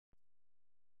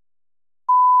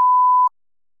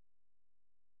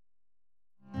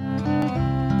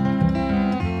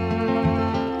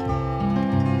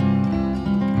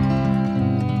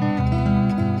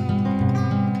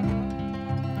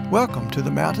Welcome to the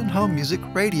Mountain Home Music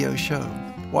Radio Show.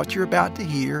 What you're about to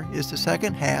hear is the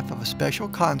second half of a special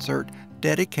concert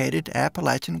dedicated to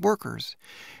Appalachian workers.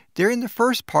 During the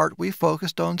first part, we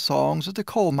focused on songs of the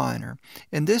coal miner.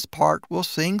 In this part, we'll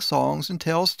sing songs and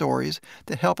tell stories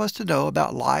that help us to know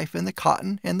about life in the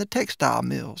cotton and the textile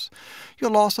mills.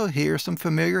 You'll also hear some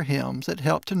familiar hymns that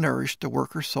help to nourish the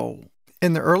worker's soul.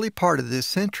 In the early part of this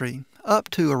century, up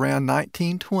to around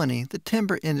 1920, the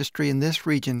timber industry in this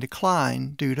region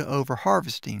declined due to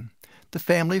overharvesting. The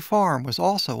family farm was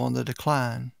also on the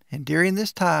decline, and during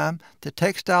this time, the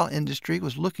textile industry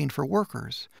was looking for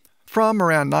workers. From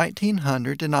around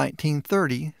 1900 to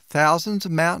 1930, thousands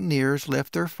of mountaineers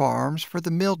left their farms for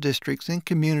the mill districts in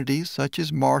communities such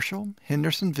as Marshall,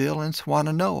 Hendersonville, and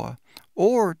Swannanoa,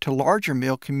 or to larger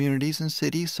mill communities in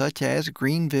cities such as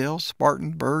Greenville,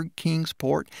 Spartanburg,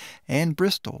 Kingsport, and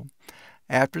Bristol.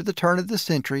 After the turn of the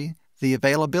century, the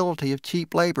availability of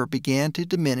cheap labor began to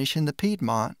diminish in the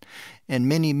Piedmont, and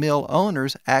many mill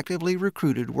owners actively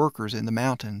recruited workers in the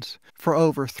mountains. For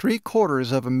over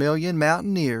 750,000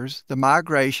 mountaineers, the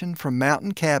migration from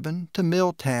mountain cabin to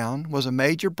mill town was a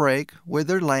major break with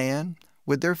their land,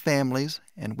 with their families,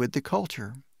 and with the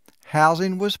culture.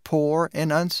 Housing was poor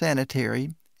and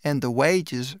unsanitary, and the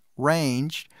wages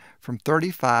ranged from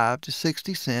 35 to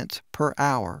 60 cents per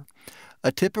hour.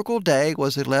 A typical day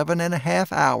was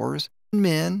 11.5 hours.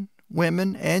 Men,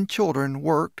 women, and children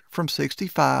worked from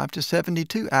 65 to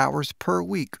 72 hours per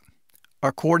week.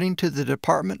 According to the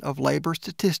Department of Labor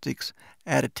Statistics,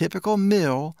 at a typical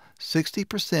mill,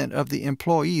 60% of the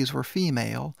employees were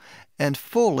female, and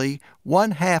fully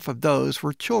 1/2 of those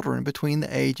were children between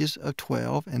the ages of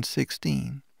 12 and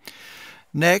 16.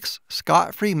 Next,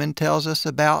 Scott Freeman tells us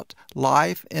about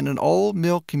life in an old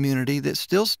mill community that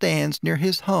still stands near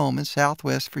his home in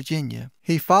southwest Virginia.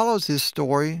 He follows his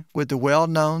story with the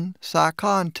well-known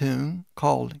Cy-Con tune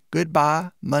called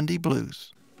Goodbye Monday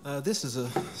Blues. This is a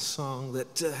song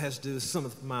that has to do with some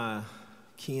of my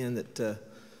kin that the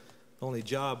only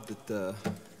job that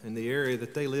in the area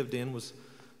that they lived in was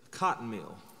a cotton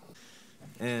mill.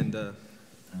 And, of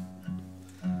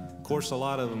course, a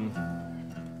lot of them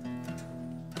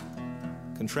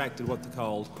contracted what they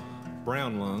called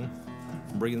brown lung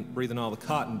from breathing all the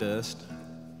cotton dust.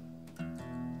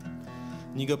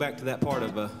 And you go back to that part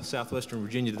of southwestern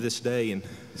Virginia to this day and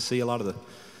see a lot of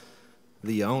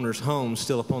the owners' homes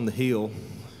still up on the hill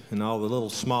and all the little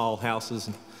small houses.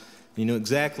 And you know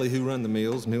exactly who run the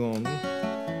mills and who owned them.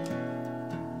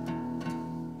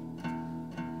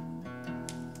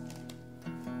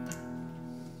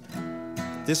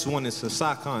 This one is a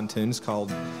Cy-Con tune. It's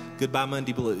called Goodbye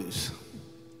Monday Blues.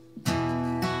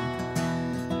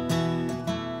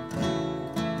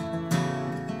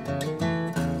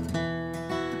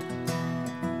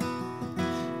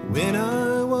 When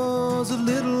I was a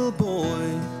little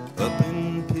boy up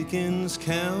in Pickens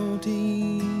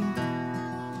County,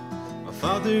 my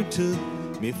father took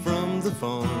me from the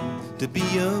farm to be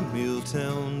a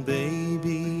Milltown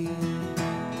baby.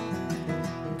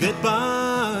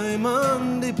 Goodbye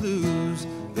Monday blues,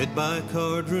 goodbye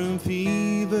cardroom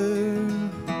fever.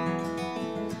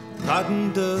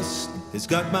 Cotton dust has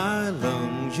got my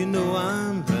lungs, you know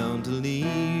I'm bound to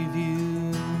leave you.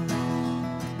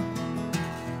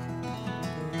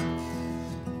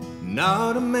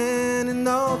 Not a man in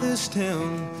all this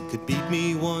town could beat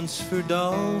me once for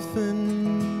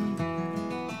dolphin.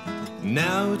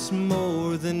 Now it's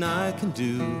more than I can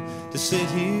do to sit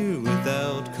here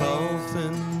without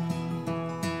coughing.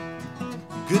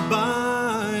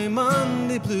 Goodbye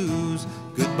Monday blues,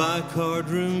 goodbye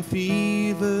cardroom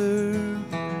fever.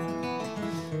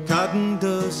 Cotton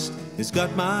dust has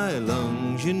got my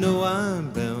lungs, you know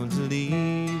I'm bound to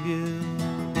leave you.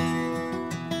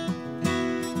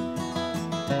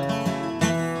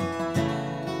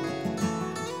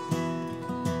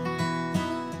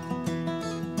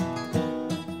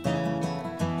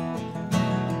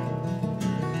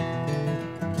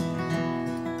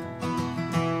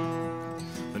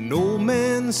 An old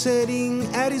man sitting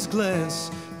at his glass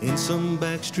in some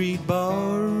backstreet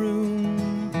bar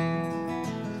room.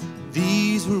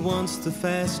 These were once the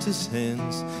fastest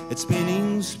hands at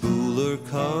spinning spool or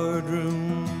card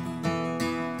room.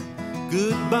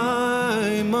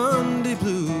 Goodbye Monday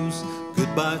blues,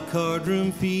 goodbye card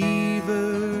room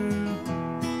fever.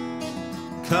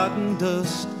 Cotton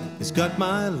dust has got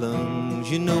my lungs,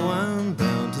 you know I'm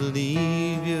bound to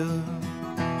leave you.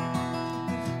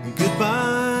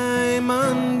 Goodbye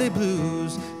Monday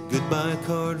blues, goodbye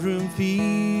cardroom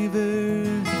fever.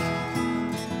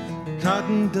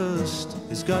 Cotton dust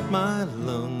has got my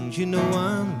lungs, you know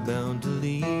I'm bound to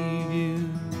leave you.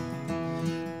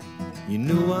 you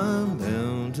know I'm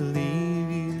bound to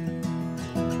leave you.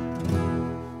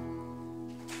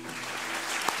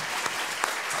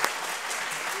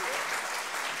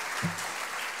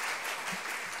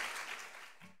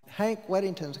 Hank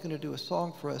Weddington's going to do a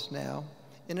song for us now,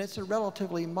 and it's a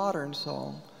relatively modern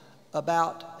song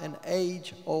about an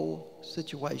age-old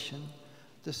situation.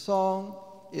 The song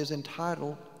is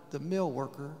entitled "The Mill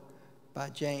Worker" by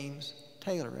James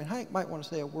Taylor. And Hank might want to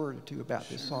say a word or two about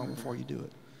this song before you do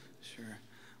it. Sure.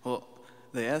 Well,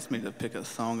 they asked me to pick a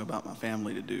song about my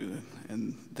family to do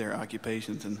and their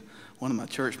occupations, and one of my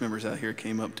church members out here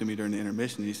came up to me during the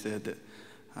intermission. He said that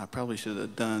I probably should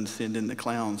have done "Send in the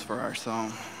Clowns" for our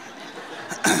song.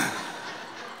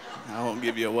 I won't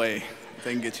give you away.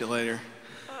 They can get you later.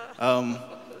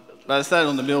 But I decided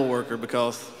on "The Mill Worker"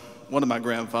 because one of my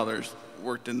grandfathers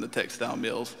worked in the textile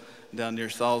mills down near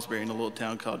Salisbury in a little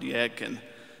town called Yadkin.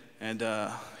 And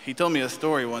he told me a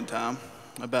story one time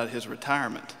about his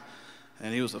retirement.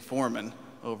 And he was a foreman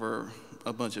over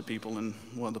a bunch of people in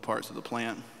one of the parts of the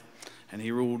plant. And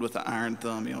he ruled with an iron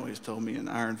thumb. He always told me an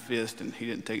iron fist, and he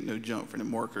didn't take no junk for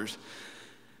them workers.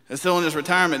 And so on his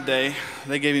retirement day,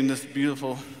 they gave him this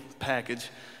beautiful package.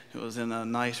 It was in a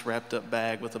nice wrapped up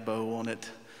bag with a bow on it.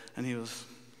 And he was,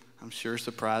 I'm sure,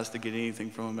 surprised to get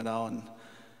anything from him at all. And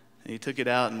he took it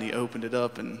out and he opened it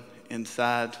up, and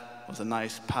inside was a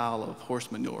nice pile of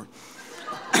horse manure.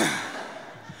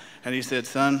 And he said,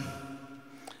 "Son,"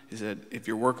 he said, "if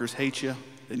your workers hate you,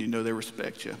 then you know they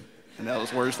respect you." And that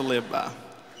was words to live by.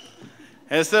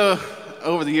 And so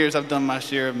over the years, I've done my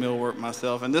share of mill work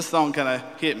myself, and this song kind of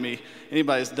hit me.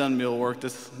 Anybody that's done mill work,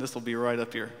 this will be right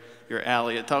up your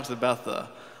alley. It talks about the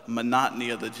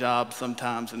monotony of the job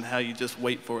sometimes and how you just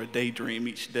wait for a daydream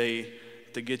each day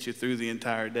to get you through the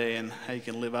entire day, and how you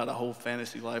can live out a whole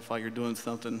fantasy life while you're doing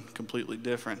something completely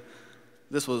different.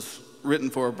 This was written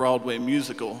for a Broadway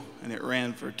musical, and it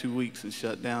ran for 2 weeks and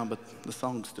shut down, but the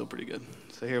song's still pretty good.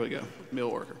 So here we go, "Mill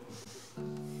Worker."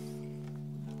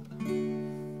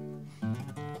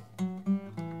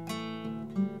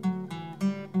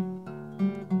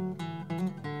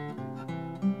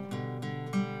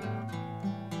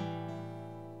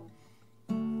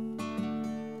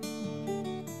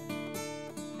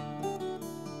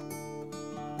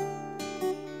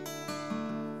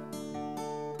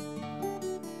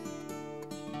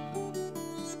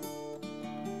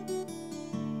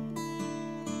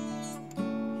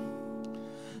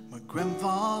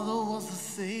 Grandfather was a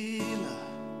sailor,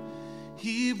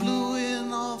 he blew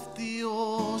in off the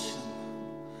ocean.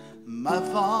 My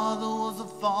father was a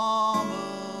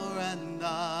farmer, and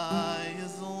I,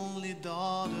 his only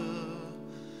daughter.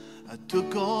 I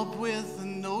took up with a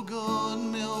no-good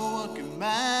mill-working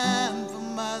man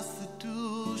from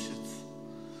Massachusetts,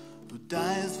 who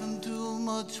dies from too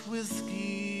much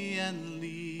whiskey and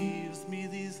leaves me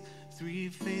these 3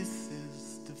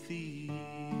 faces to feed.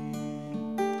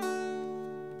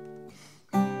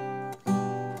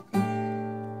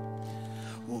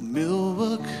 Mill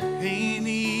work ain't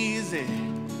easy,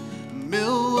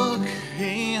 mill work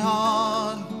ain't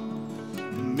hard.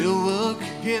 Mill work,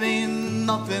 it ain't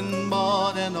nothing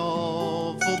but an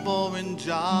awful boring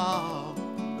job.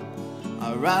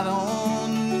 I ride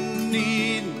on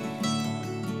needing,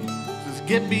 just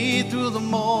get me through the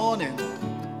morning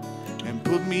and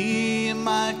put me in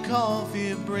my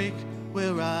coffee break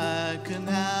where I can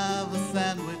have a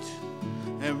sandwich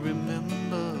and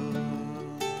remember.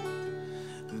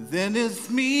 Then it's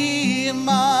me and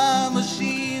my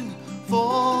machine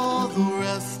for the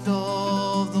rest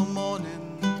of the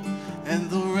morning and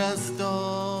the rest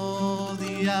of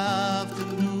the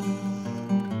afternoon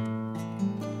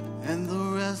and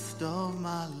the rest of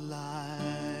my life.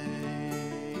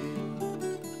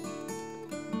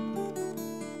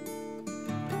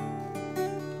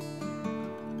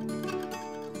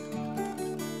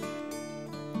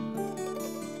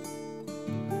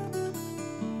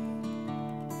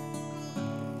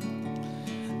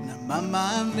 My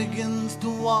mind begins to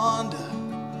wander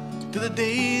to the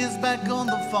days back on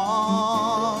the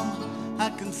farm. I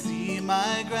can see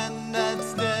my granddad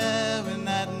staring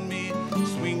at me,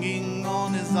 swinging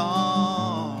on his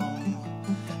arm.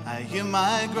 I hear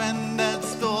my granddad's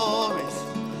stories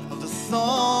of the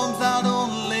storms out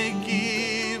on Lake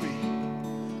Erie,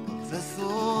 of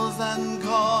vessels and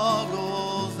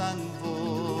cargoes and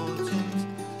fortunes,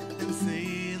 and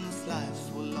sailors' lives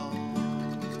were long.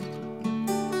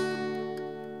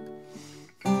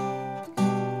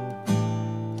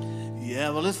 Yeah,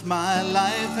 well, if my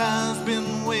life has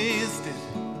been wasted,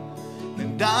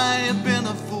 and I have been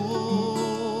a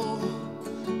fool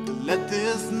to let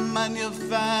this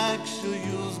manufacturer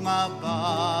use my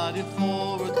body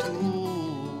for a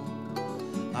tool.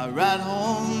 I ride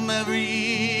home every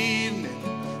evening,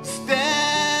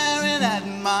 staring at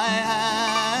my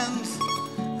hands,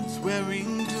 and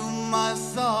swearing to my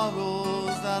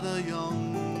sorrows that a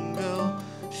young girl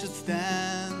should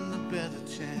stand a better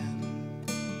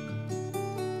chance.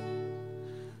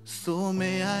 So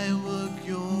may I work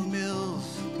your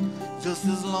mills just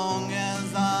as long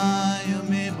as I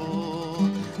am able,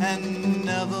 and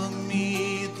never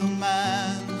meet the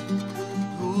man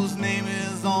whose name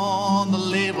is on the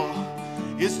label.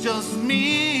 It's just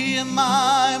me and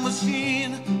my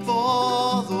machine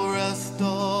for the rest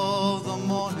of the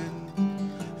morning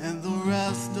and the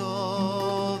rest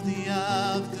of the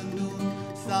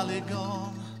afternoon. Sally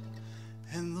gone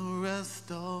and the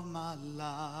rest of my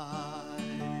life.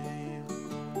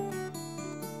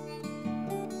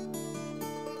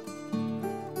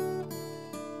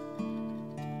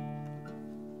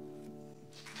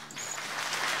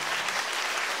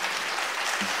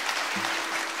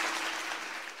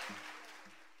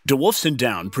 DeWolfson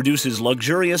Down produces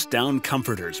luxurious down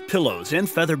comforters, pillows, and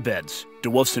feather beds.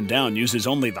 DeWolfson Down uses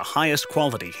only the highest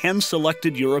quality,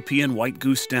 hand-selected European white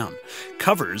goose down.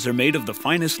 Covers are made of the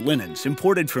finest linens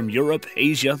imported from Europe,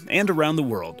 Asia, and around the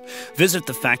world. Visit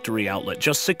the factory outlet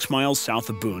just 6 miles south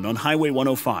of Boone on Highway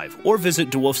 105, or visit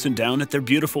DeWolfson Down at their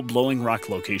beautiful Blowing Rock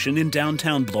location in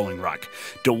downtown Blowing Rock.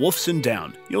 DeWolfson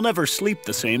Down. You'll never sleep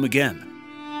the same again.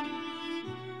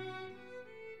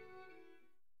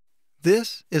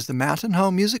 This is the Mountain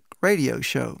Home Music Radio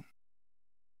Show.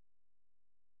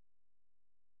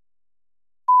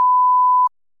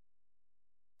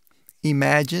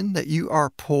 Imagine that you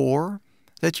are poor,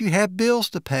 that you have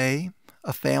bills to pay,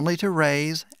 a family to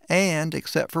raise, and,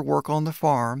 except for work on the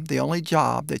farm, the only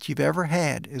job that you've ever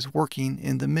had is working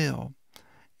in the mill.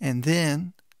 And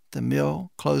then the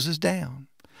mill closes down.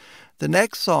 The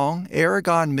next song,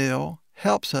 Aragon Mill,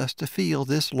 helps us to feel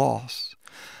this loss.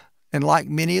 And like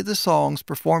many of the songs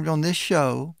performed on this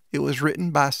show, it was written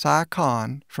by Cy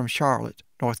Kahn from Charlotte,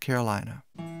 North Carolina.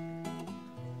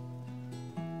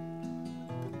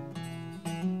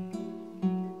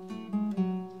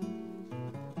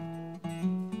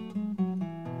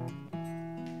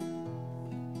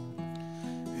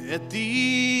 At the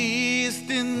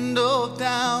east end of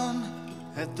town,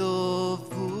 at the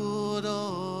foot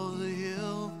of the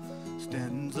hill,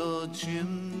 stands a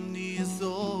chimney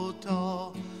so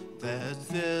tall that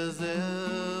says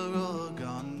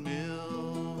Aragon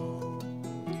Mill.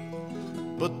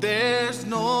 But there's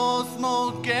no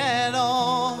smoke at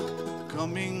all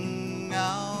coming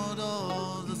out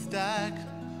of the stack,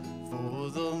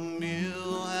 for the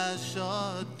mill has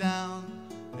shut down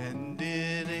and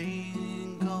it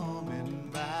ain't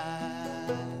coming back.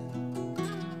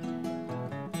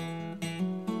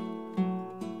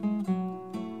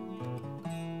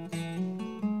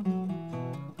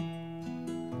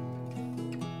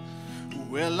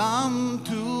 Well, I'm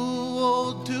too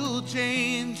old to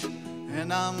change,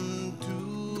 and I'm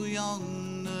too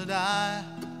young to die.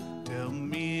 Tell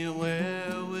me,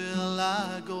 where will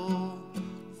I go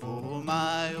for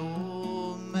my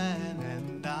old man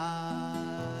and I?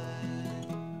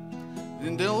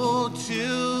 And no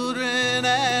children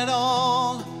at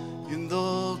all in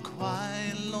the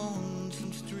quiet,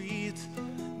 lonesome streets.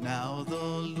 Now the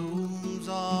looms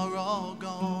are all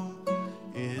gone.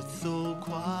 It's so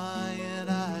quiet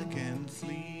I can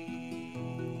sleep.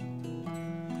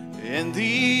 And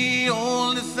the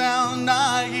only sound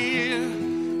I hear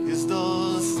is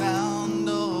the sound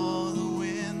of the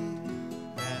wind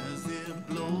as it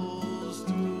blows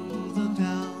through the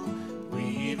town.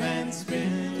 Weave and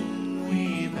spin,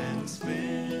 weave and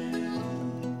spin.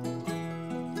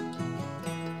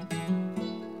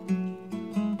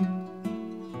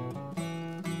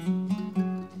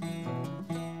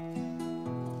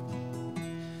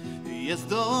 Yes,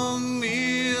 the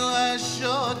mill has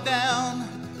shut down.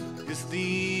 It's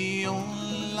the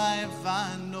only life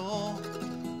I know.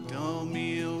 Tell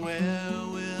me, where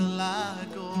will I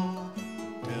go?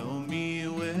 Tell me,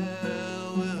 where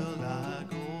will I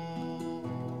go?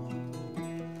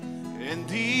 And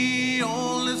the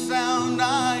only sound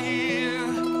I hear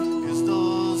is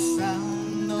the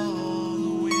sound of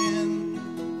the wind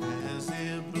as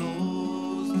it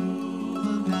blows through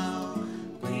the town.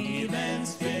 Weave and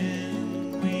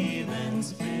spin, weave and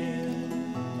spin.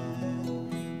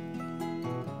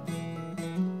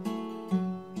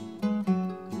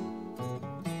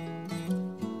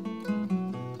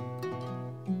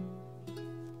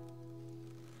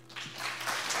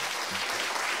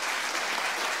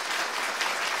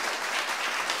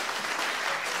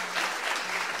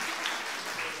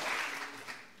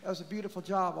 That was a beautiful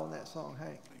job on that song,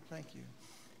 Hank. Thank you.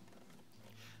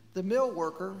 The mill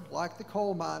worker, like the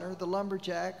coal miner, the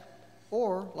lumberjack,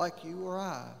 or like you or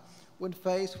I, when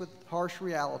faced with harsh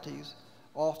realities,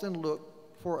 often look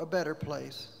for a better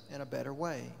place and a better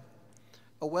way.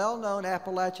 A well-known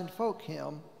Appalachian folk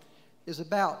hymn is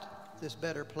about this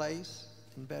better place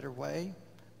and better way.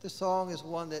 The song is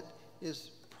one that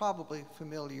is probably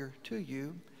familiar to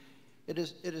you. It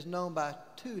is known by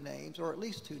two names, or at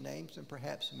least two names, and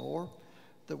perhaps more: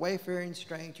 the Wayfaring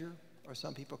Stranger, or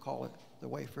some people call it the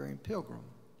Wayfaring Pilgrim.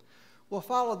 We'll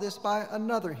follow this by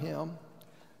another hymn,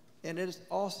 and it is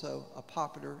also a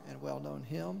popular and well-known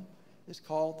hymn. It's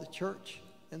called The Church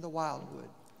in the Wildwood.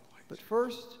 But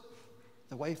first,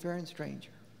 the Wayfaring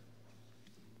Stranger.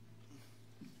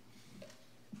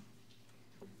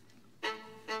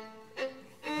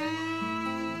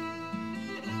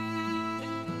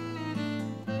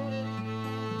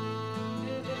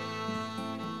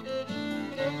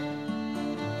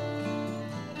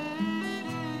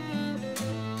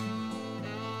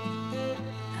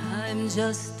 I'm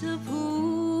just a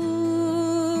poor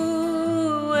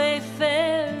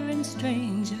wayfaring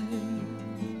stranger,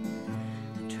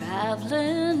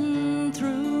 traveling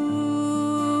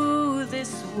through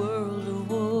this world of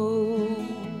woe.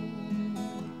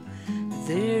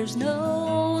 There's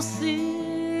no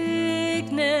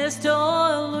sickness,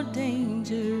 toil, or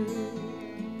danger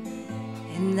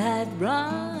in that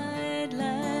bright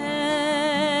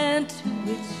land to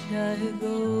which I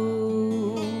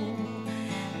go.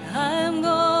 I'm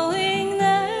going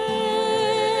there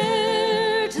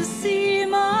to see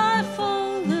my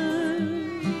Father.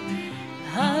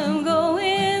 I'm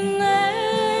going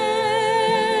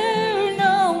there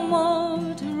no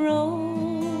more to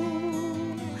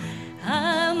roam.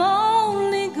 I'm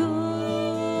only going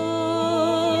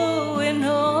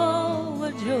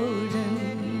over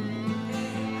Jordan.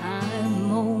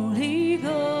 I'm only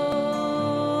going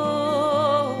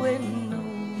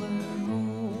over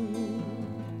home.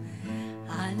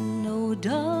 I know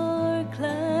dark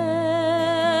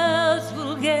clouds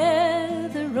will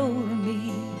gather over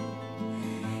me,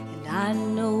 and I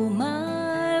know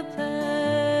my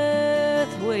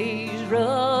pathway's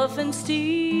rough and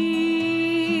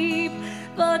steep,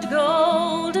 but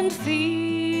golden fields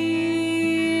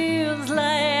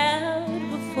lie out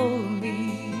before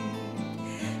me,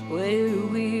 where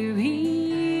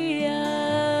weary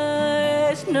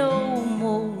eyes no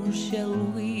more shall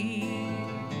weep.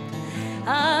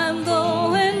 I'm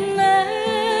going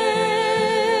there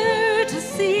to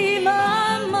see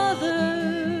my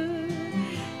mother.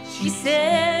 She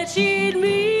said she'd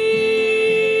meet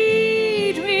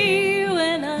me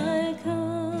when I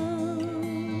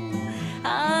come.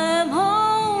 I'm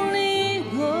only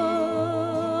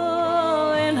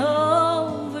going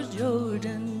over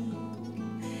Jordan.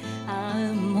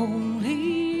 I'm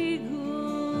only going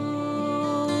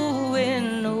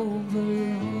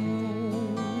over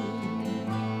home.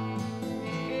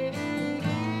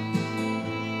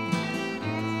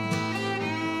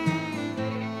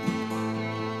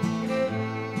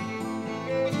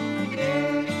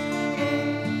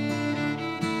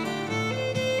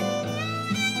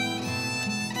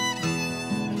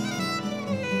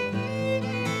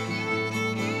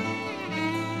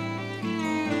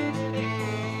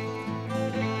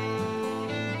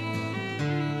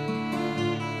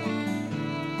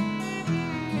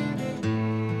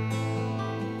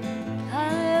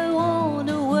 I want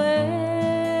to wear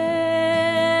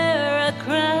a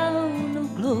crown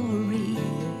of glory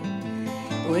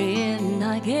when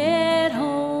I get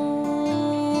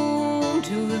home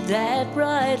to that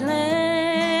bright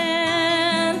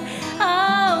land.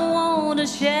 I want to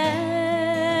shout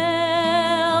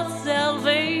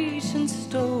salvation's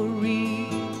story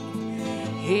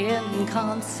in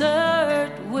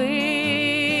concert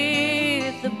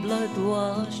with the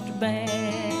blood-washed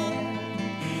band.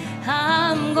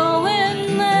 I'm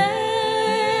going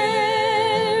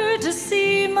there to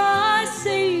see my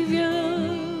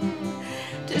Savior,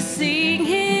 to sing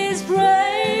His praise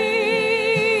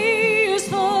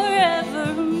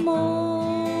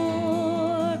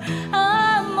forevermore.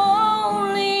 I'm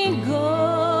only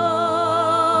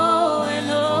going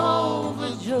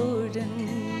over Jordan,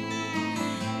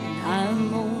 and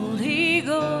I'm only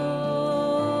going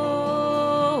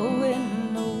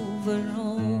over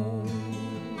home.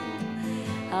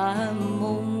 I'm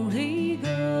only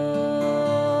going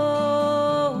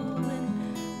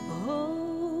over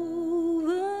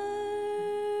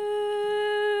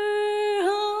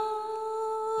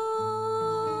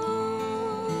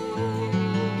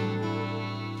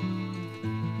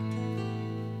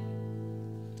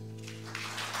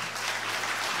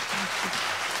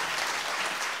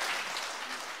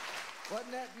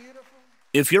Wasn't that beautiful?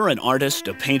 If you're an artist,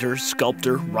 a painter,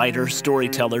 sculptor, writer,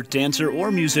 storyteller, dancer,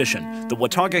 or musician, the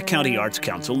Watauga County Arts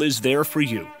Council is there for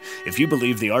you. If you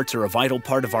believe the arts are a vital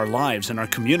part of our lives and our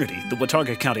community, the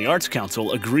Watauga County Arts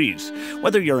Council agrees.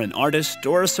 Whether you're an artist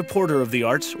or a supporter of the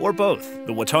arts or both,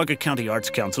 the Watauga County Arts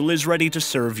Council is ready to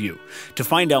serve you. To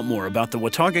find out more about the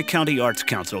Watauga County Arts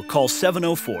Council, call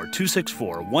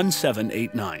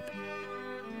 704-264-1789.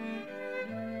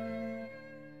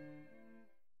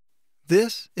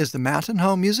 This is the Mountain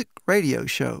Home Music Radio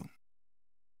Show.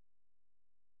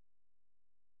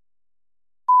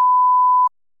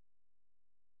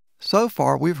 So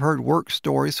far, we've heard work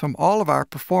stories from all of our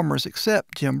performers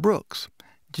except Jim Brooks.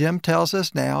 Jim tells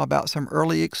us now about some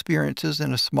early experiences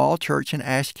in a small church in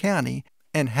Ashe County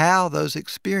and how those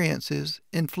experiences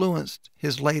influenced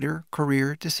his later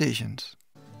career decisions.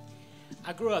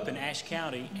 I grew up in Ashe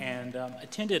County and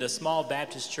attended a small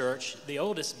Baptist church, the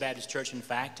oldest Baptist church, in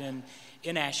fact, in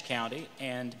Ashe County,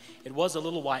 and it was a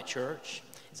little white church,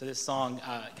 so this song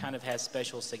kind of has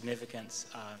special significance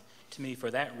to me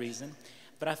for that reason.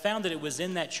 But I found that it was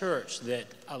in that church that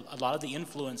a lot of the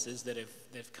influences that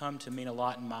have come to mean a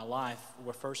lot in my life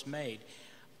were first made.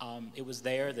 It was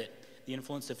there that the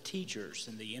influence of teachers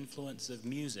and the influence of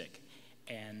music,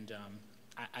 and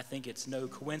I think it's no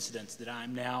coincidence that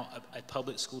I'm now a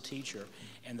public school teacher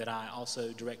and that I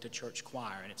also direct a church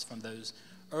choir, and it's from those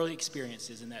early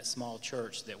experiences in that small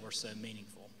church that were so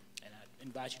meaningful. And I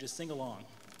invite you to sing along.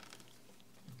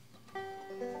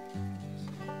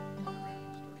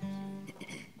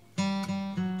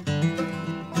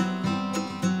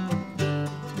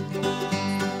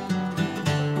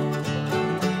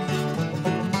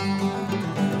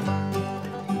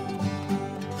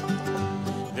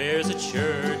 There's a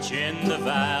church in the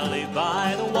valley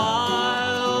by the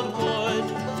wildwood,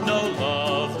 no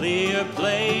lovelier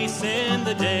place in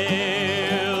the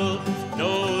dale.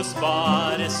 No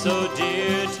spot is so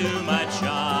dear to my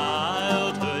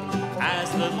childhood as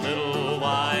the little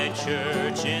white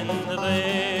church in the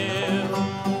vale.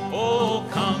 Oh,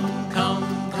 come,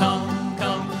 come, come,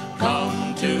 come,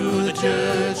 come to the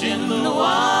church in the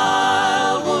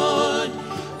wildwood.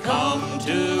 Come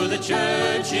to the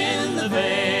church in the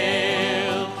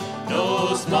vale.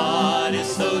 No spot is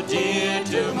so dear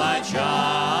to my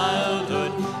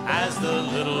childhood as the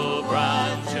little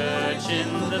brown church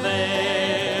in the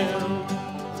vale.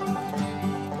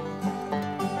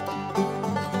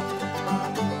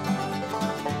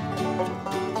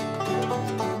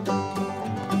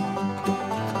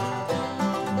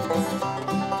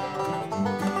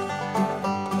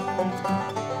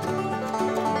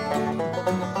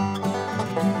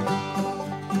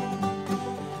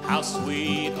 How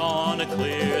sweet on a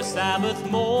clear Sabbath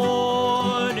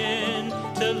morning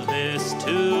to listen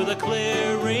to the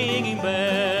clear ringing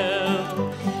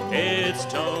bell. Its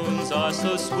tones are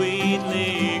so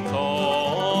sweetly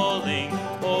calling,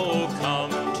 oh,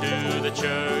 come to the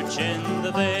church in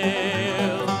the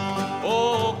vale.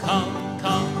 Oh, come,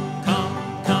 come,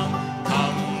 come, come,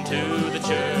 come to the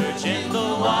church in the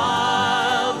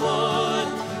wildwood.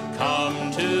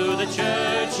 Come to the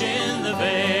church in the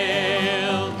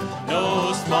vale.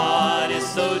 No spot is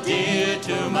so dear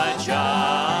to my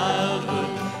childhood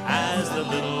as the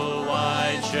little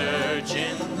white church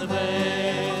in the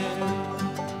vale.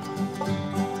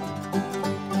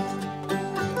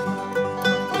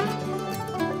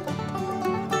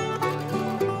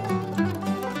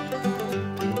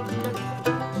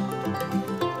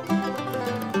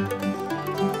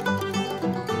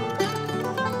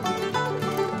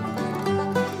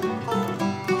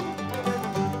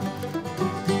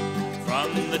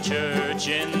 Church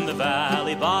in the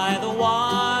valley by the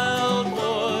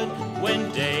wildwood,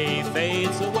 when day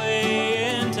fades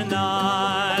away into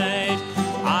night,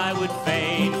 I would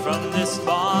fain from this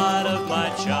spot of my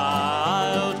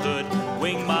childhood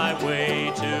wing my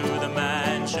way to the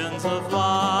mansions of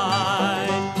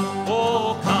light.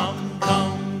 Oh, come,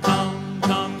 come, come,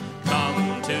 come,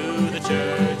 come to the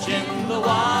church in the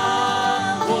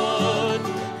wildwood.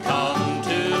 Come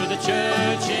to the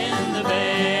church in the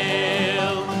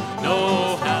vale.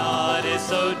 No heart is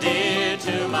so dear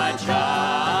to my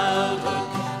childhood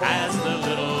as the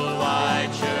little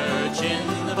white church in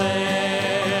the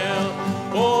vale.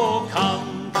 Oh,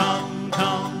 come, come,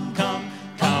 come, come,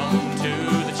 come to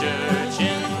the church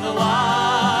in the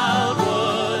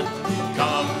wildwood.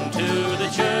 Come to the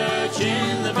church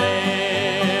in the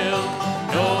vale.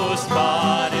 No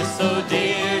spot is so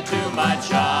dear to my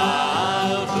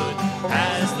childhood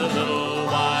as the little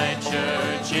white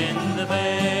church in the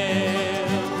vale.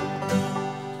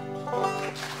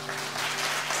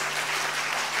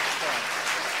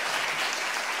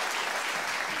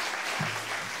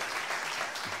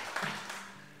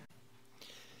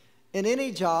 In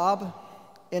any job,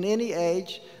 in any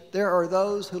age, there are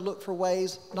those who look for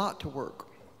ways not to work.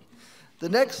 The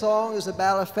next song is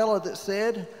about a fella that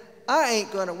said, I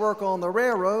ain't going to work on the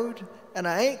railroad, and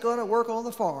I ain't going to work on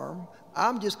the farm.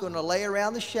 I'm just going to lay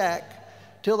around the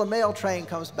shack till the mail train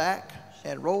comes back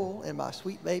and roll in my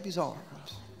sweet baby's arms.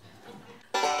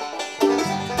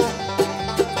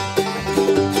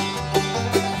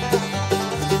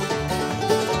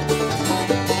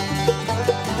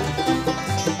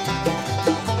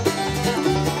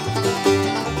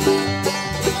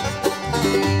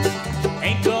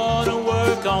 Ain't gonna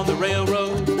work on the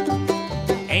railroad,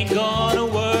 ain't gonna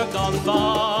work on the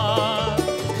farm.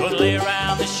 Gonna lay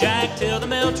around the shack till the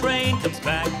mail train comes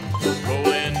back,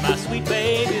 roll in my sweet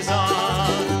baby's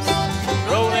arms,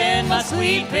 roll in my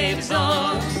sweet baby's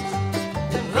arms,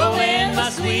 roll in my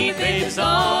sweet baby's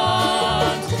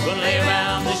arms. Gonna lay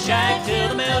around the shack till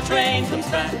the mail train comes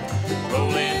back,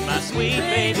 roll in my sweet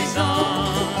baby's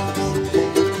arms.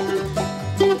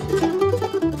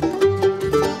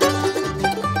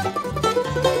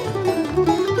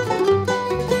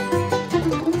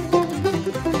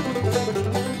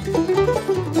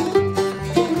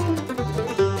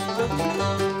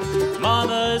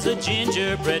 Mama's a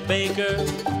gingerbread baker,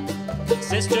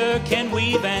 sister can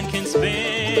weave and can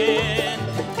spin.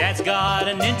 Dad's got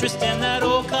an interest in that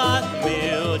old cotton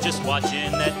mill, just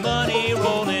watching that money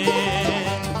roll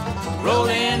in. Roll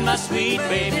in my sweet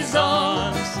baby's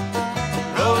arms,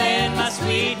 roll in my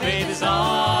sweet baby's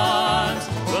arms.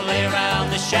 We'll lay around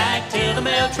the shack till the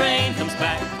mail train comes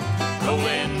back, roll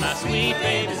in my sweet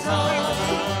baby's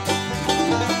arms.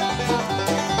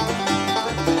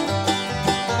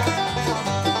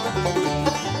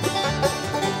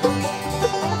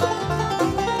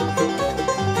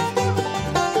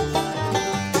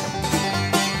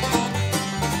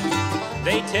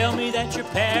 They tell me that your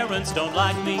parents don't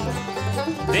like me,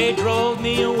 they drove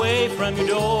me away from your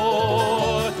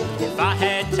door. If I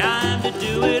had time to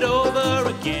do it over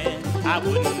again, I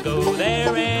wouldn't go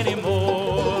there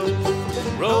anymore.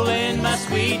 Roll in my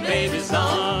sweet baby's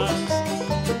arms,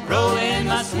 roll in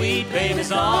my sweet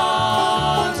baby's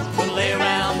arms. We'll lay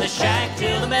around the shack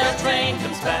till the mail train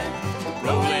comes back,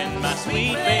 roll in my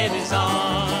sweet baby's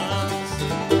arms.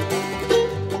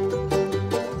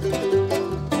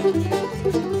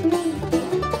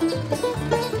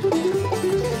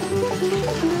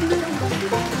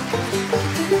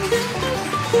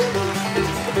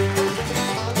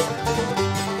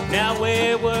 Now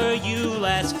where were you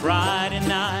last Friday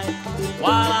night,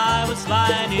 while I was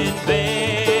lying in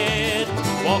bed,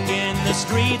 walking the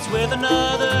streets with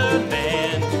another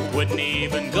man, wouldn't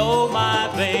even go my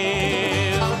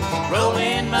bail. Roll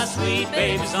in my sweet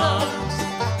baby's arms,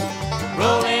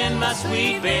 roll in my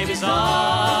sweet baby's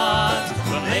arms.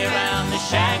 We'll lay around the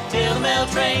shack till the mail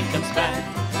train comes back,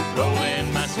 roll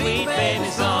in my sweet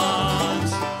baby's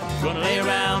arms. Gonna lay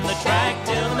around the track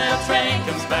till the mail train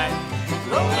comes back,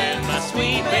 roll in my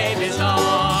sweet baby's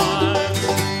arms.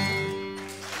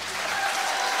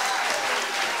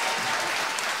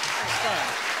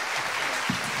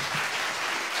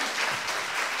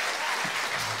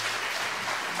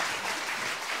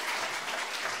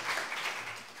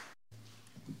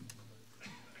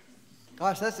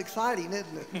 Gosh, that's exciting,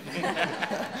 isn't it?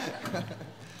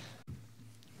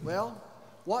 Well,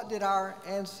 what did our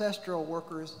ancestral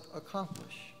workers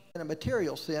accomplish? In a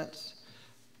material sense,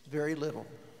 very little.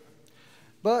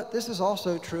 But this is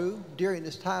also true during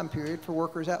this time period for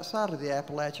workers outside of the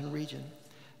Appalachian region.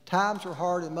 Times were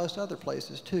hard in most other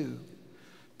places too.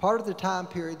 Part of the time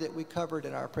period that we covered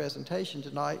in our presentation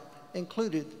tonight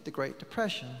included the Great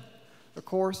Depression. Of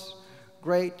course,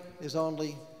 great is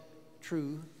only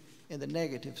true in the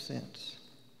negative sense.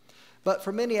 But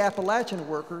for many Appalachian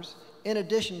workers, in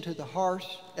addition to the harsh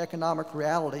economic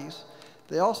realities,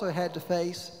 they also had to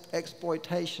face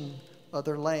exploitation of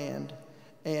their land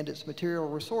and its material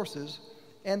resources,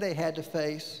 and they had to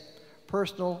face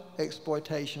personal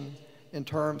exploitation in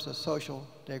terms of social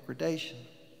degradation.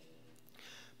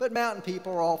 But mountain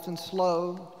people are often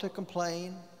slow to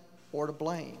complain or to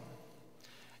blame.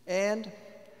 And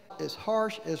as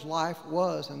harsh as life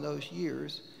was in those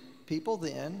years, people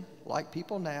then, like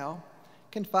people now,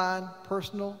 can find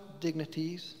personal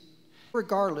dignities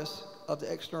regardless of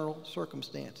the external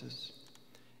circumstances.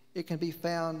 It can be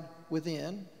found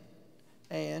within,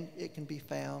 and it can be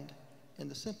found in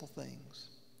the simple things.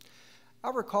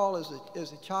 I recall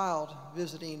as a child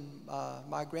visiting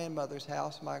my grandmother's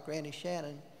house, my Granny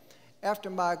Shannon, after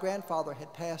my grandfather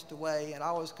had passed away, and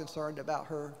I was concerned about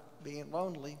her being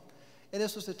lonely. And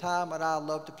this was a time when I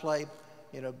loved to play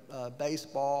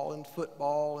baseball and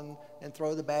football and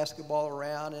throw the basketball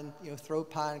around and, throw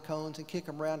pine cones and kick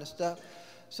them around and stuff.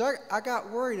 So I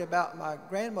got worried about my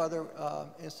grandmother,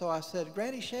 and so I said,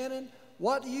 Granny Shannon,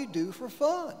 what do you do for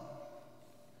fun?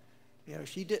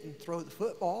 She didn't throw the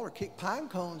football or kick pine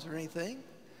cones or anything.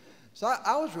 So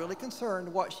I was really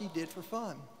concerned what she did for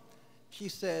fun. She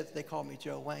said, they call me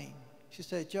Joe Wayne. She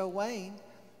said, Joe Wayne,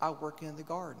 I work in the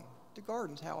garden. The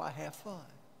garden's how I have fun.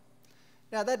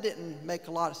 Now, that didn't make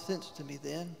a lot of sense to me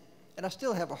then, and I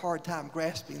still have a hard time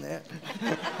grasping that.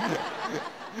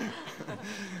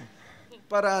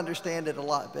 But I understand it a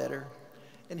lot better.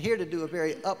 And here to do a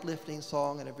very uplifting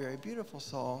song and a very beautiful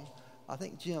song, I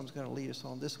think Jim's going to lead us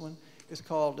on this one. It's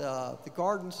called The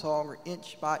Garden Song, or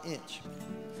Inch by Inch.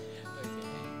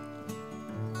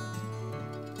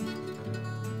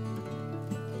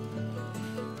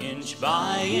 Inch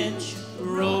by inch,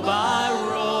 row by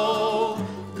row,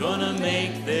 gonna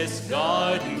make this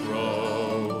garden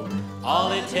grow.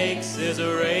 All it takes is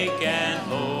a rake and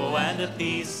hoe and a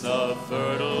piece of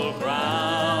fertile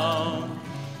ground.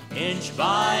 Inch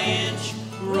by inch,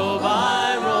 row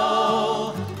by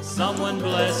row, someone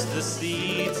bless the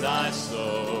seeds I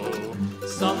sow.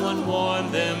 Someone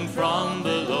warm them from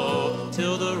below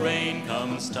till the rain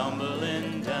comes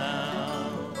tumbling down.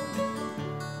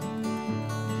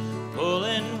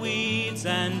 Pulling weeds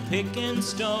and picking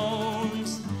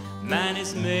stones, man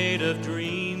is made of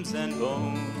dreams and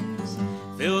bones.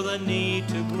 Feel the need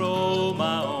to grow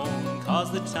my own,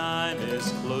 'cause the time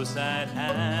is close at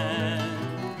hand.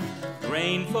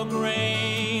 Grain for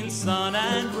grain, sun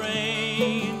and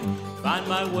rain, find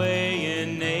my way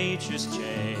in nature's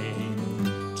chain.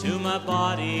 To my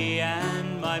body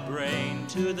and my brain,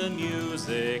 to the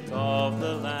music of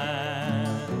the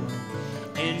land.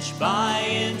 Inch by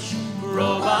inch,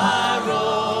 row by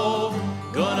row,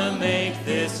 gonna make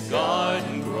this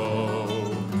garden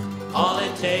grow. All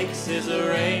it takes is a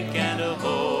rake and a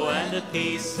hoe and a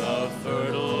piece of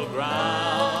fertile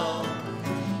ground.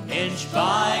 Inch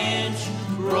by inch,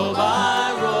 row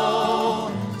by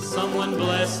row, someone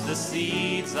bless the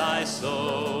seeds I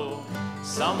sow.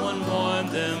 Someone warm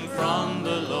them from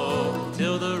below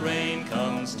till the rain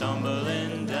comes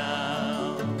tumbling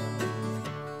down.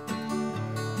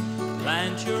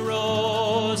 Plant your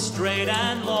rows straight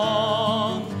and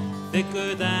long,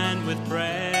 thicker than with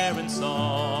prayer and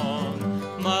song.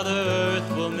 Mother Earth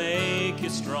will make you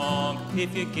strong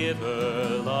if you give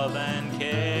her love and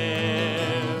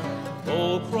care.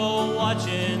 Old crow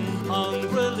watching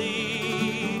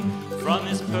hungrily from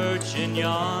his perch in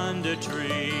yonder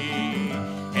tree.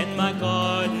 In my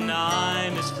garden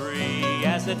I'm as free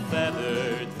as that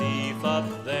feathered thief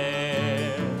up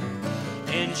there.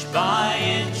 Inch by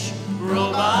inch,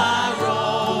 row by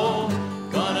row,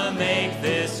 gonna make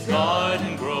this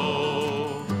garden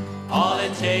grow. All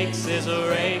it takes is a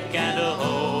rake and a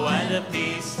hoe and a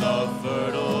piece of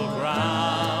fertile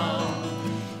ground.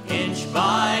 Inch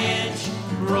by inch,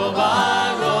 row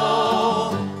by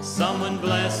row, someone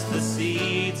bless the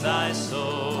seeds I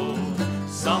sow.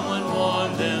 Someone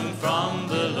warm them from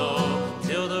below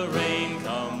till the rain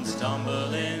comes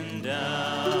tumbling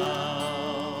down.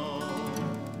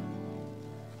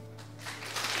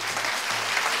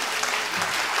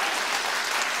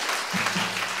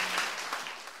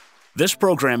 This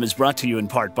program is brought to you in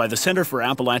part by the Center for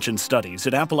Appalachian Studies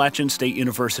at Appalachian State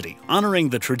University, honoring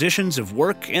the traditions of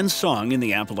work and song in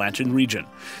the Appalachian region.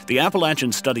 The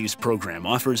Appalachian Studies program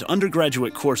offers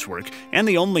undergraduate coursework and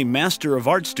the only Master of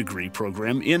Arts degree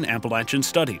program in Appalachian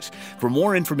Studies. For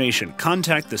more information,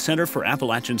 contact the Center for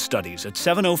Appalachian Studies at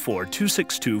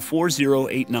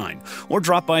 704-262-4089 or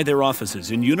drop by their offices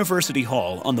in University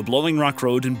Hall on the Blowing Rock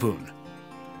Road in Boone.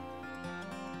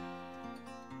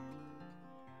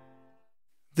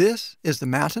 This is the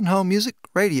Mountain Home Music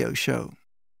Radio Show.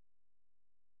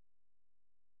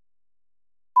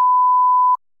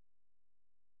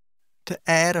 To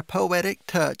add a poetic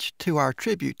touch to our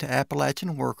tribute to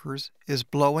Appalachian workers is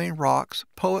Blowing Rock's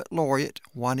Poet Laureate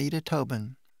Juanita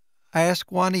Tobin. I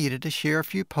asked Juanita to share a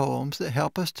few poems that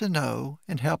help us to know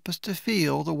and help us to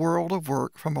feel the world of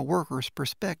work from a worker's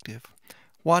perspective.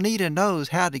 Juanita knows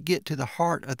how to get to the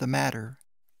heart of the matter.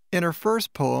 In her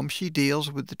first poem, she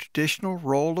deals with the traditional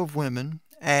role of women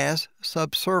as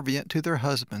subservient to their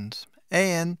husbands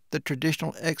and the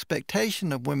traditional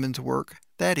expectation of women's work,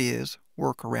 that is,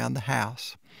 work around the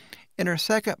house. In her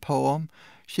second poem,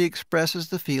 she expresses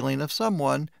the feeling of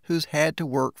someone who's had to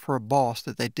work for a boss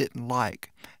that they didn't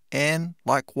like. And,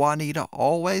 like Juanita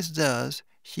always does,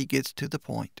 she gets to the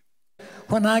point.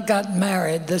 When I got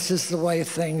married, this is the way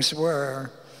things were.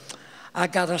 I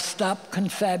gotta stop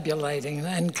confabulating.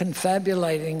 And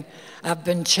confabulating, I've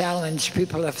been challenged.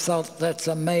 People have thought that's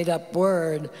a made-up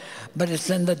word, but it's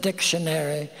in the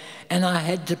dictionary. And I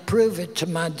had to prove it to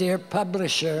my dear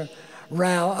publisher,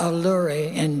 Rao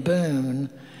Alluri in Boone,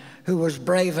 who was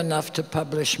brave enough to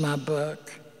publish my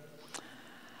book.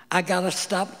 I gotta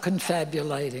stop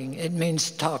confabulating. It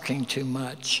means talking too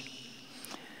much.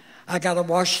 I gotta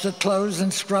wash the clothes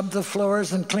and scrub the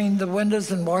floors and clean the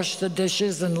windows and wash the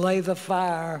dishes and lay the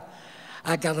fire.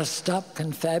 I gotta stop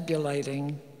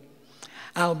confabulating.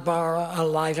 I'll borrow a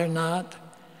lighter knot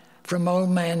from old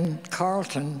man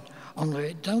Carlton, only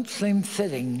it don't seem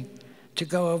fitting to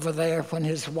go over there when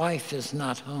his wife is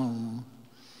not home.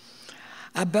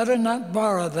 I better not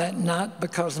borrow that knot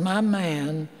because my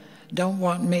man don't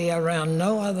want me around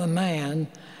no other man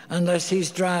unless he's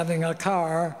driving a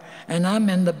car and I'm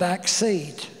in the back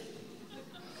seat.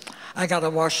 I gotta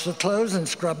wash the clothes and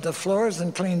scrub the floors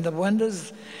and clean the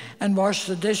windows and wash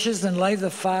the dishes and lay the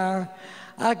fire.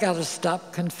 I gotta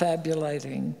stop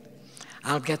confabulating.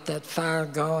 I'll get that fire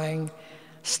going,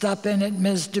 stop in at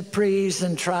Ms. Dupree's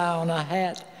and try on a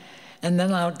hat, and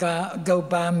then I'll go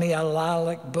buy me a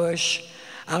lilac bush.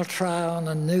 I'll try on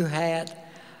a new hat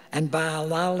and buy a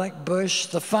lilac bush,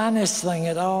 the finest thing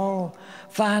at all,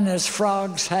 fine as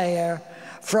frog's hair.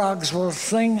 Frogs will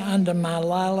sing under my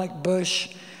lilac bush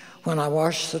when I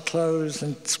wash the clothes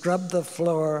and scrub the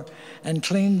floor and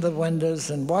clean the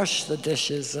windows and wash the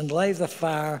dishes and lay the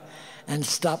fire and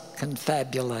stop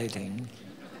confabulating.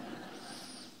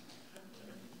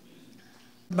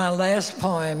 My last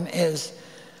poem is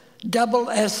double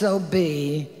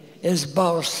S-O-B is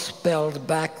boss spelled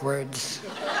backwards.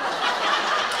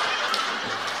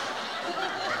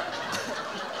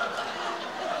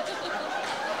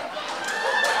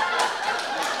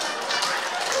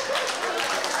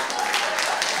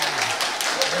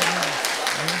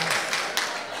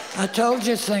 I told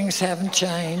you things haven't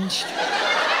changed.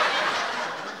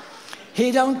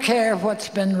 He don't care what's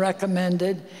been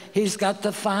recommended. He's got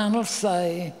the final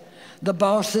say. The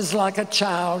boss is like a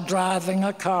child driving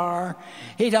a car.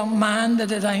 He don't mind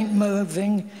that it ain't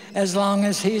moving as long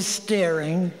as he's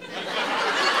steering.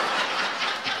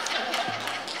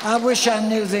 I wish I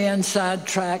knew the inside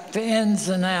track, the ins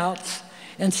and outs,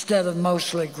 instead of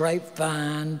mostly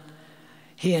grapevine.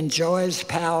 He enjoys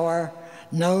power,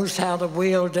 knows how to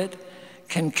wield it,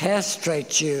 can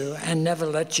castrate you and never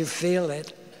let you feel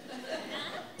it.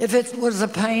 If it was a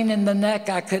pain in the neck,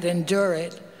 I could endure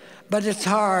it, but it's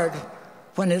hard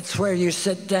when it's where you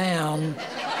sit down.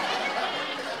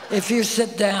 If you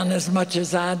sit down as much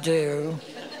as I do.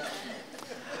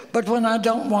 But when I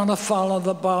don't want to follow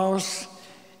the boss,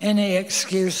 any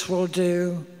excuse will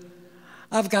do.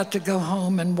 I've got to go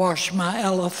home and wash my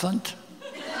elephant.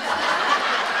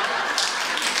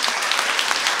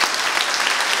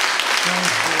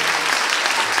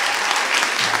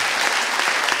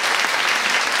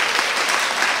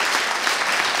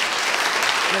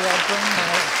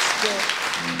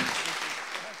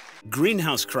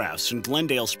 Greenhouse Crafts in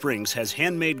Glendale Springs has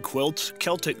handmade quilts,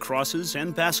 Celtic crosses,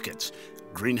 and baskets.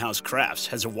 Greenhouse Crafts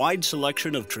has a wide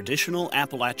selection of traditional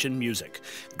Appalachian music.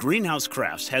 Greenhouse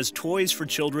Crafts has toys for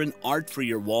children, art for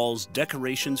your walls,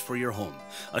 decorations for your home.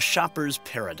 A shopper's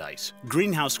paradise.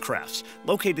 Greenhouse Crafts,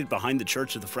 located behind the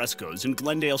Church of the Frescoes in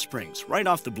Glendale Springs, right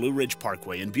off the Blue Ridge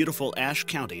Parkway in beautiful Ashe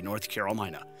County, North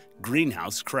Carolina.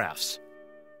 Greenhouse Crafts.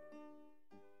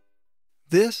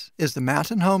 This is the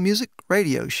Mountain Home Music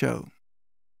Radio Show.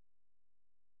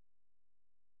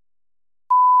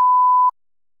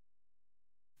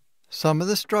 Some of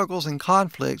the struggles and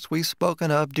conflicts we've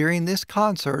spoken of during this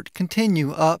concert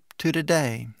continue up to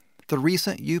today. The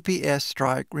recent UPS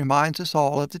strike reminds us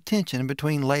all of the tension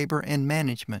between labor and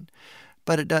management.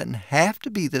 But it doesn't have to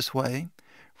be this way.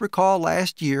 Recall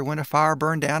last year when a fire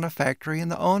burned down a factory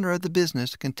and the owner of the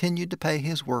business continued to pay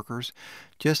his workers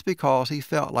just because he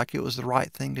felt like it was the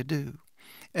right thing to do.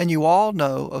 And you all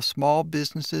know of small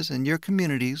businesses in your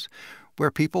communities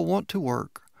where people want to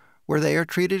work, where they are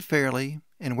treated fairly,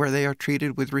 and where they are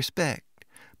treated with respect.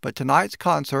 But tonight's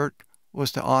concert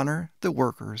was to honor the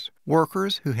workers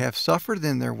who have suffered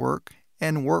in their work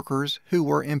and workers who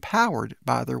were empowered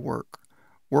by their work,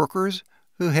 workers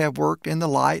who have worked in the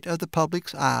light of the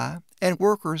public's eye, and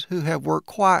workers who have worked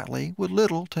quietly with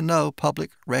little to no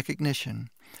public recognition.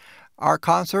 Our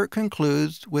concert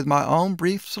concludes with my own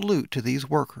brief salute to these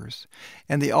workers,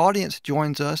 and the audience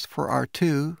joins us for our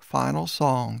two final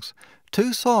songs,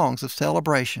 two songs of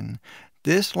celebration.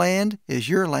 This land is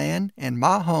your land, and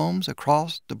my home's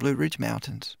across the Blue Ridge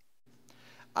Mountains.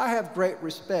 I have great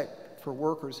respect for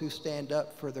workers who stand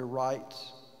up for their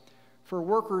rights, for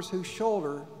workers who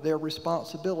shoulder their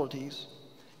responsibilities,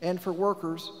 and for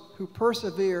workers who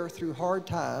persevere through hard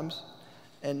times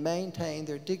and maintain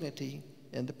their dignity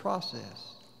in the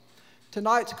process.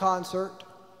 Tonight's concert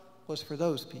was for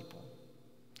those people.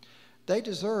 They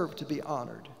deserve to be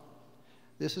honored.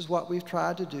 This is what we've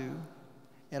tried to do,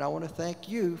 and I want to thank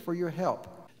you for your help.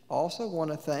 I also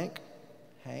want to thank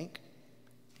Hank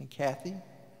and Kathy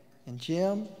and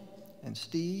Jim and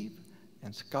Steve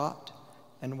and Scott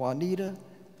and Juanita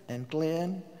and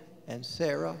Glenn and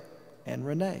Sarah and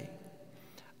Renee.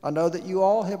 I know that you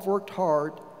all have worked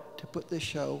hard to put this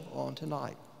show on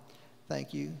tonight.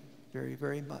 Thank you very,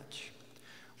 very much.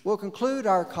 We'll conclude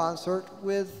our concert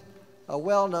with a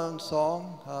well-known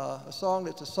song, a song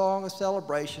that's a song of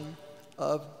celebration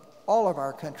of all of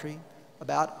our country,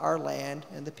 about our land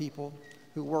and the people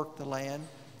who work the land.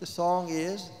 The song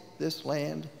is, "This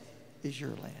Land Is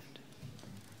Your Land."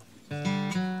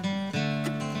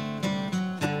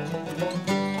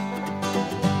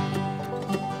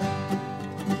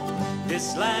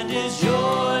 This land is your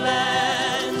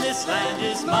land, this land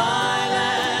is my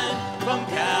land, from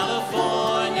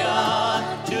California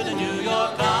to the New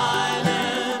York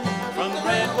Island, from the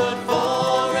Redwood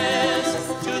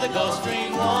Forest to the Gulf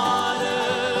Stream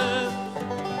water.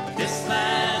 This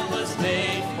land was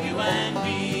made for you and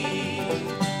me.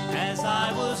 As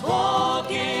I was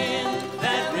walking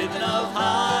that ribbon of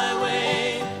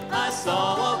highway, I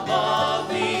saw above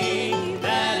me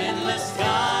that endless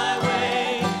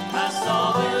skyway. I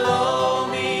saw below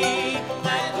me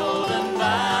that golden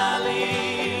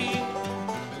valley.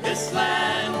 This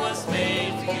land was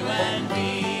made for you and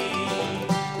me.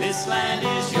 This land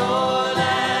is your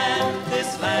land,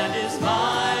 this land is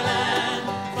my land,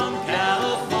 from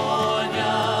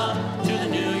California to the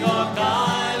New York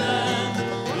Island,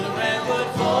 to the Redwood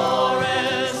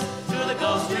Forest, to the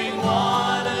Gulf Stream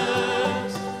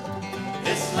waters.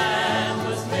 This land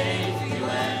was made for you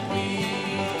and me.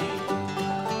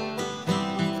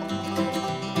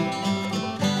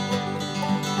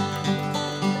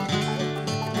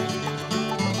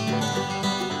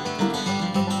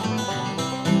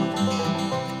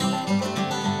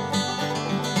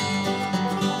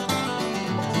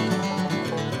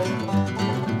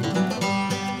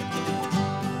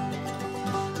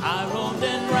 I roamed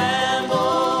and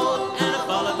rambled, and I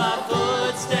followed my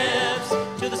footsteps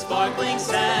to the sparkling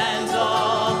sands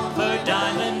of her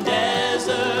diamond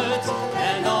deserts,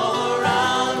 and all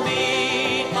around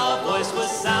me a voice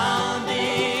was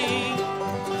sounding.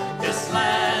 This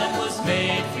land was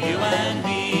made for you and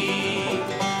me.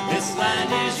 This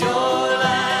land is your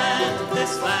land,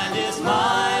 this land is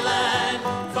my land,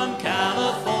 from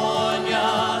California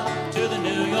to the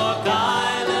New York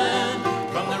Island,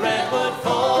 from the Redwood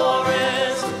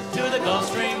Forest to the Gulf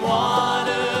Stream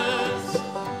waters.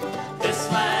 This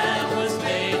land was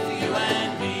made for you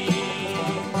and me.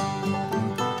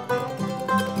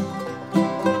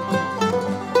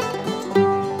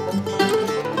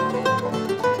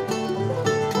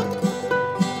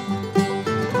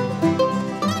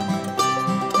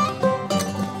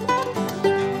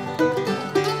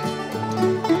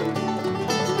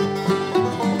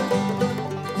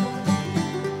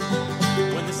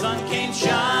 When the sun came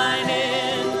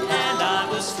shining and I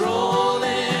was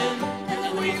strolling, and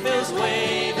the wheat fields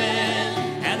waving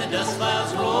and the dust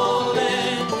clouds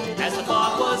rolling, as the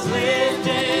fog was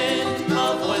lifting,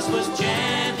 a voice was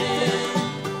chanting.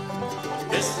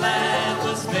 This land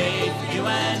was made for you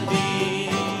and me.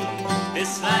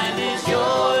 This land is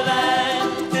your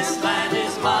land, this land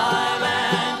is my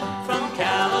land, from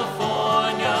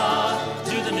California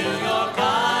to the New York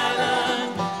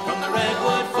Island, from the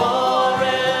Redwood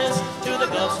Forest to the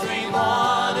Gulf Stream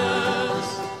waters.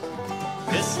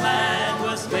 This land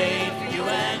was made for you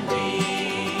and me.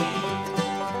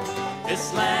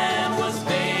 This land was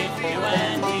made for you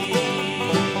and me.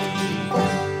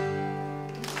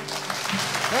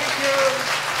 Thank you.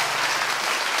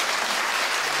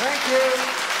 Thank you.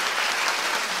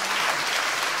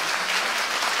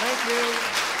 Thank you.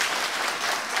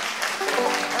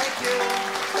 Thank you.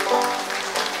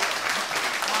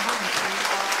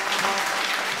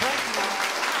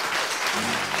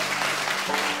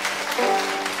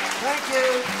 Thank you.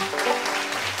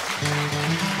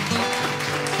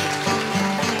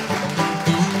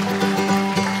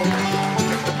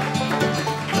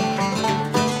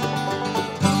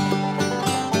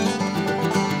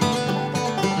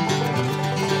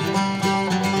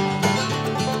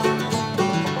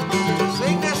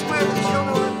 Sing this with the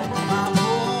children. My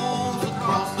home's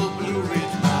across the Blue Ridge.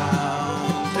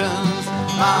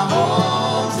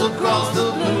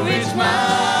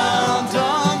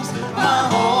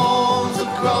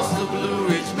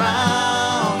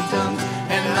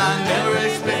 I never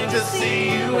expect to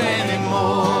see you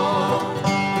anymore.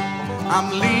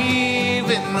 I'm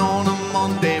leaving on a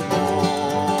Monday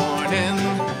morning.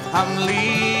 I'm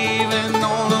leaving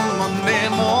on a Monday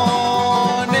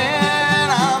morning.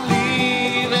 I'm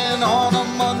leaving on a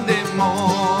Monday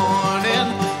morning,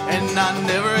 and I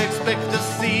never expect to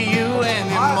see you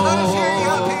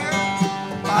anymore.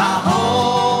 My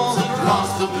home's across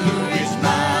the Blue Ridge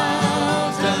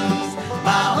Mountains.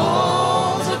 My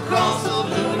home's across the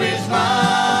Blue Ridge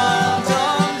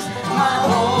Mountains. My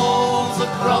home's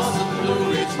across the Blue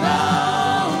Ridge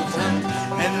Mountains,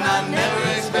 and I never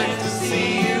expect to see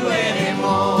you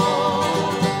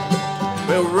anymore.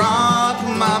 Well, rock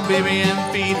my baby and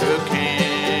feed her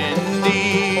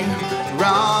candy.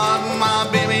 Rock my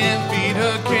baby and feed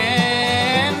her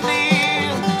candy.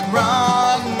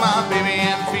 Rock my baby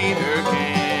and feed her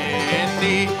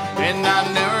candy, and I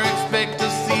never expect to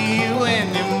see you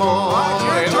anymore.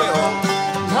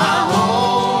 My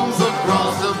home's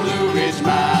across the Blue Ridge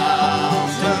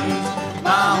Mountains.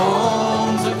 My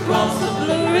home's across the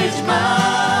Blue Ridge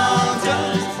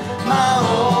Mountains. My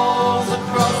home's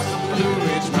across the Blue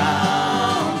Ridge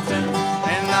Mountains,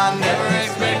 and I never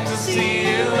expect to see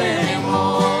you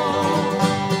anymore.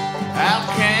 How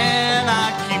can I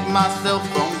keep myself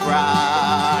from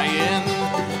crying?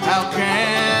 How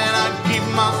can I keep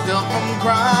myself from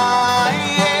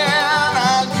crying?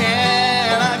 How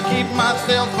can I keep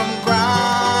myself from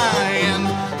crying?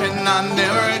 And I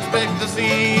never expect to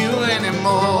see you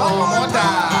anymore. One more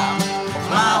time.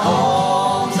 My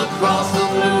home's across the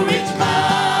Blue Ridge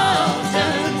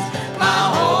Mountains. My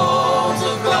home's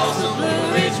across the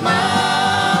Blue Ridge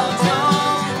Mountains.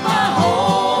 My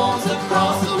home's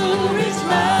across the Blue Ridge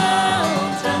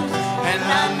Mountains, and I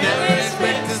never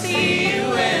expect to see you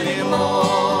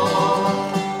anymore.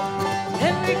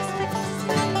 Never expect to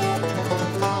see you.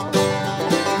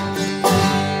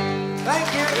 Thank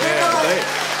you.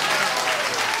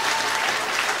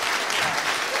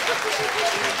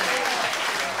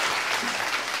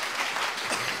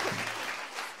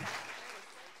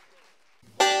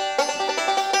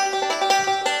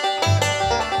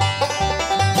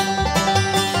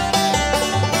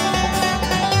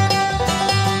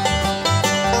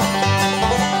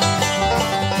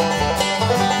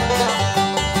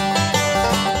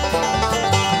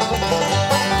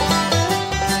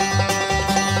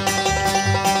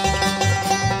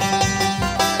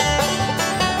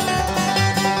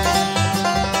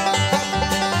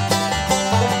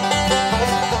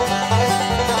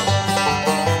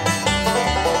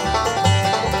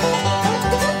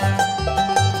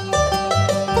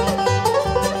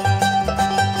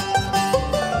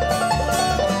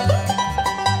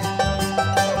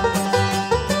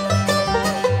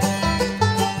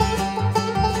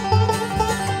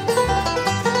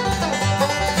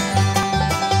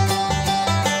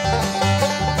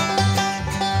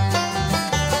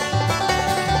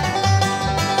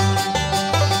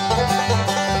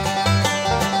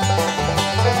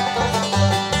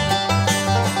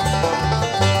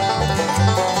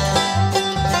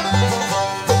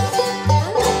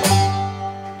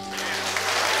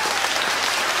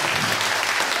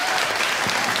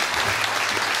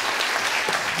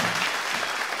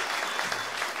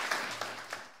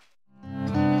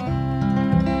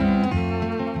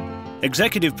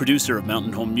 Executive producer of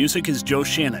Mountain Home Music is Joe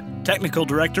Shannon. Technical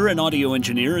director and audio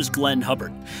engineer is Glenn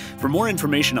Hubbard. For more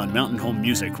information on Mountain Home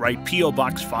Music, write P.O.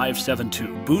 Box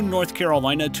 572, Boone, North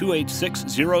Carolina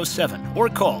 28607, or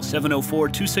call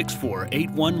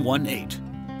 704-264-8118.